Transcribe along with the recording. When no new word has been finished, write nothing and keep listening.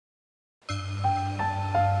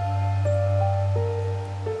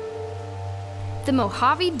The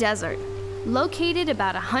Mojave Desert. Located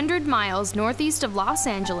about 100 miles northeast of Los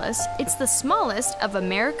Angeles, it's the smallest of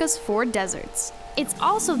America's 4 deserts. It's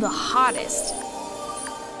also the hottest.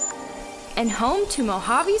 And home to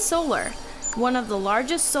Mojave Solar, one of the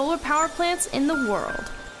largest solar power plants in the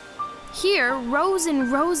world. Here, rows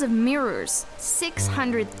and rows of mirrors,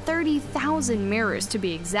 630,000 mirrors to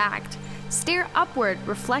be exact, stare upward,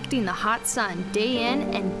 reflecting the hot sun day in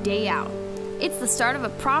and day out. It's the start of a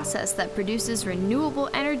process that produces renewable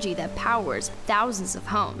energy that powers thousands of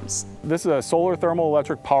homes. This is a solar thermal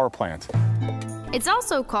electric power plant. It's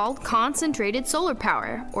also called Concentrated Solar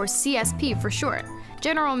Power, or CSP for short.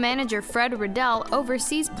 General Manager Fred Riddell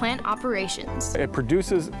oversees plant operations. It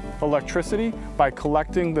produces electricity by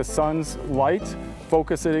collecting the sun's light,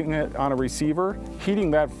 focusing it on a receiver, heating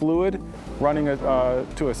that fluid, running it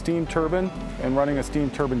to a steam turbine, and running a steam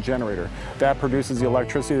turbine generator. That produces the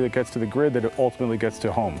electricity that gets to the grid that ultimately gets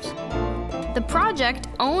to homes. The project,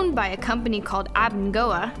 owned by a company called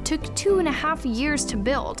Abengoa, took 2.5 years to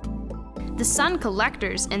build. The sun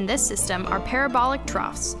collectors in this system are parabolic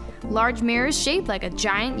troughs, large mirrors shaped like a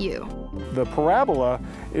giant U. The parabola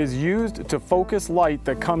is used to focus light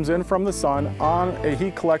that comes in from the sun on a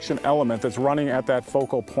heat collection element that's running at that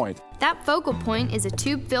focal point. That focal point is a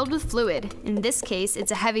tube filled with fluid. In this case,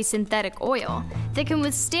 it's a heavy synthetic oil that can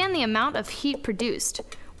withstand the amount of heat produced.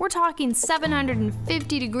 We're talking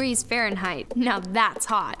 750 degrees Fahrenheit. Now that's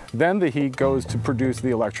hot. Then the heat goes to produce the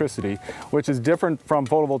electricity, which is different from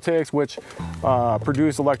photovoltaics, which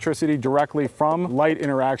produce electricity directly from light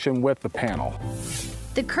interaction with the panel.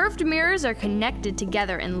 The curved mirrors are connected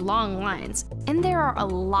together in long lines, and there are a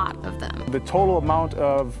lot of them. The total amount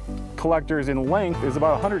of collectors in length is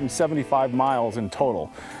about 175 miles in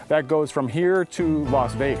total. That goes from here to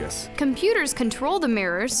Las Vegas. Computers control the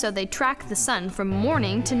mirrors so they track the sun from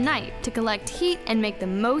morning to night to collect heat and make the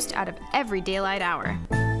most out of every daylight hour.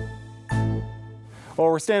 Well,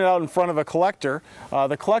 we're standing out in front of a collector.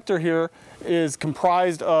 The collector here is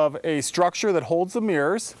comprised of a structure that holds the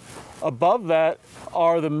mirrors. Above that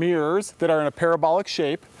are the mirrors that are in a parabolic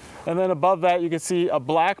shape. And then above that you can see a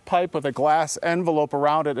black pipe with a glass envelope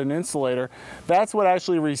around it, an insulator. That's what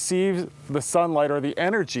actually receives the sunlight or the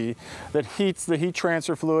energy that heats the heat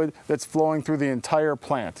transfer fluid that's flowing through the entire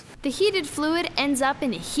plant. The heated fluid ends up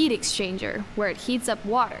in a heat exchanger where it heats up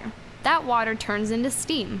water. That water turns into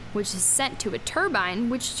steam, which is sent to a turbine,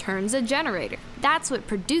 which turns a generator. That's what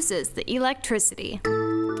produces the electricity.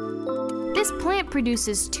 This plant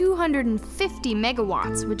produces 250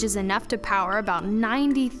 megawatts, which is enough to power about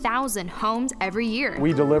 90,000 homes every year.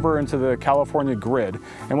 We deliver into the California grid,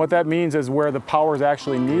 and what that means is where the power is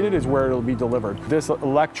actually needed is where it'll be delivered. This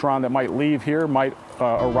electron that might leave here might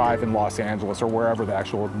arrive in Los Angeles or wherever the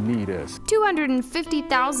actual need is.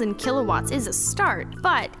 250,000 kilowatts is a start,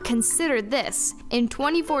 but consider this. In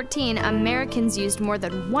 2014, Americans used more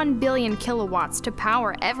than 1 billion kilowatts to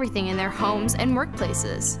power everything in their homes and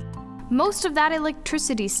workplaces. Most of that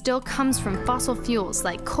electricity still comes from fossil fuels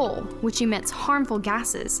like coal, which emits harmful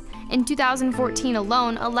gases. In 2014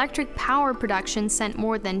 alone, electric power production sent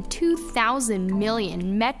more than 2,000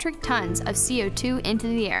 million metric tons of CO2 into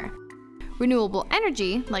the air. Renewable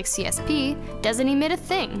energy, like CSP, doesn't emit a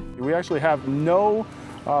thing. We actually have no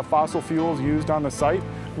fossil fuels used on the site.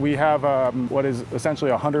 We have what is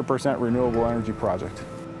essentially a 100% renewable energy project.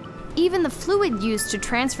 Even the fluid used to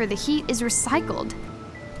transfer the heat is recycled,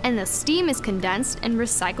 and the steam is condensed and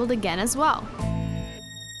recycled again as well.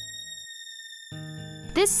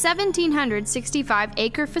 This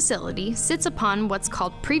 1,765-acre facility sits upon what's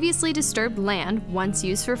called previously disturbed land once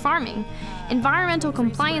used for farming. Environmental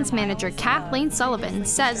Compliance Manager Kathleen Sullivan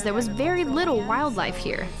says there was very little wildlife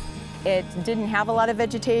here. It didn't have a lot of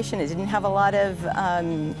vegetation, it didn't have a lot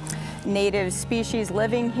of native species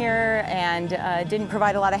living here, and didn't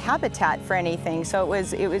provide a lot of habitat for anything, so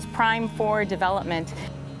it was prime for development.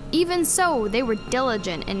 Even so, they were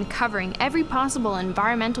diligent in covering every possible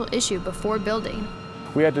environmental issue before building.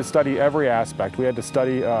 We had to study every aspect. We had to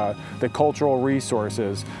study the cultural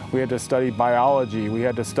resources. We had to study biology. We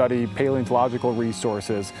had to study paleontological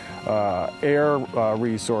resources, air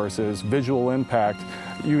resources, visual impact,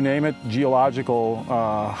 you name it, geological,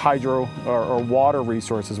 hydro, or water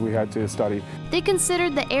resources we had to study. They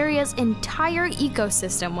considered the area's entire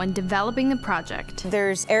ecosystem when developing the project.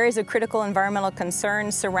 There's areas of critical environmental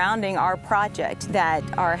concern surrounding our project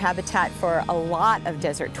that are habitat for a lot of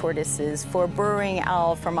desert tortoises, for burrowing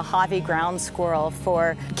owl, for Mojave ground squirrel,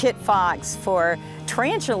 for kit fox, for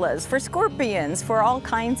tarantulas, for scorpions, for all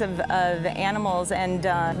kinds of animals, and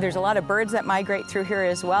there's a lot of birds that migrate through here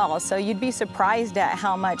as well. So you'd be surprised at how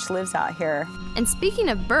how much lives out here. And speaking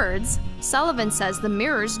of birds, Sullivan says the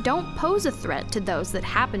mirrors don't pose a threat to those that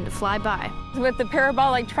happen to fly by. With the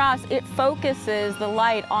parabolic troughs, it focuses the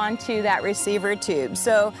light onto that receiver tube.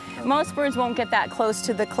 So most birds won't get that close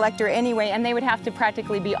to the collector anyway, and they would have to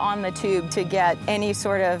practically be on the tube to get any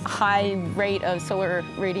sort of high rate of solar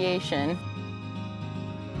radiation.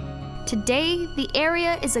 Today, the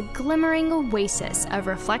area is a glimmering oasis of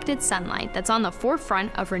reflected sunlight that's on the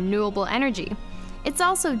forefront of renewable energy. It's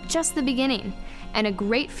also just the beginning, and a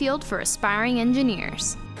great field for aspiring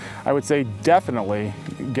engineers. I would say definitely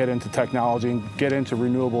get into technology and get into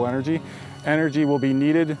renewable energy. Energy will be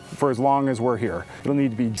needed for as long as we're here. It'll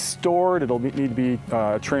need to be stored, it'll need to be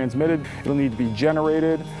transmitted, it'll need to be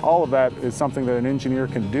generated. All of that is something that an engineer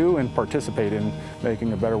can do and participate in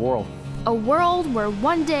making a better world. A world where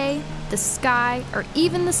one day, the sky or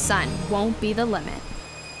even the sun won't be the limit.